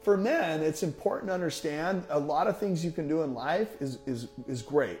For men, it's important to understand a lot of things you can do in life is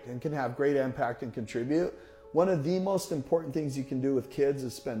great and can have great impact and contribute. One of the most important things you can do with kids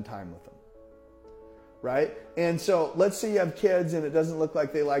is spend time with them, right? And so let's say you have kids and it doesn't look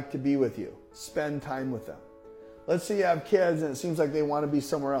like they like to be with you. Spend time with them. Let's say you have kids and it seems like they want to be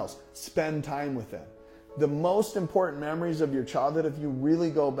somewhere else. Spend time with them. The most important memories of your childhood, if you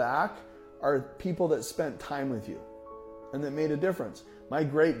really go back, are people that spent time with you and that made a difference. My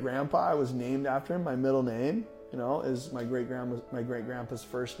great-grandpa, I was named after him. My middle name, is my great-grandpa's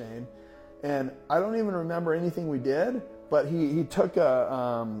first name. And I don't even remember anything we did, but he took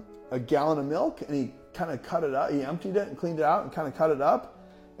a gallon of milk and he kind of cut it up. He emptied it and cleaned it out and kind of cut it up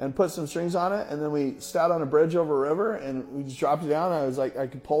and put some strings on it. And then we sat on a bridge over a river and we just dropped it down. I was like, I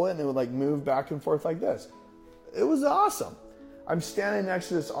could pull it and it would like move back and forth like this. It was awesome. I'm standing next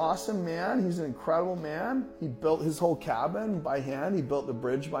to this awesome man. He's an incredible man. He built his whole cabin by hand. He built the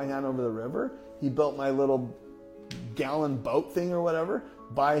bridge by hand over the river. He built my little gallon boat thing or whatever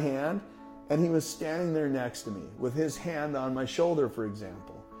by hand. And he was standing there next to me with his hand on my shoulder, for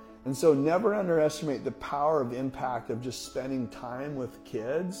example. And so never underestimate the power of impact of just spending time with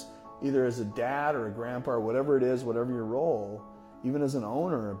kids, either as a dad or a grandpa or whatever it is, whatever your role, even as an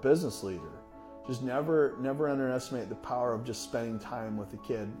owner or a business leader. Just never underestimate the power of just spending time with a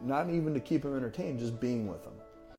kid, not even to keep them entertained, just being with them.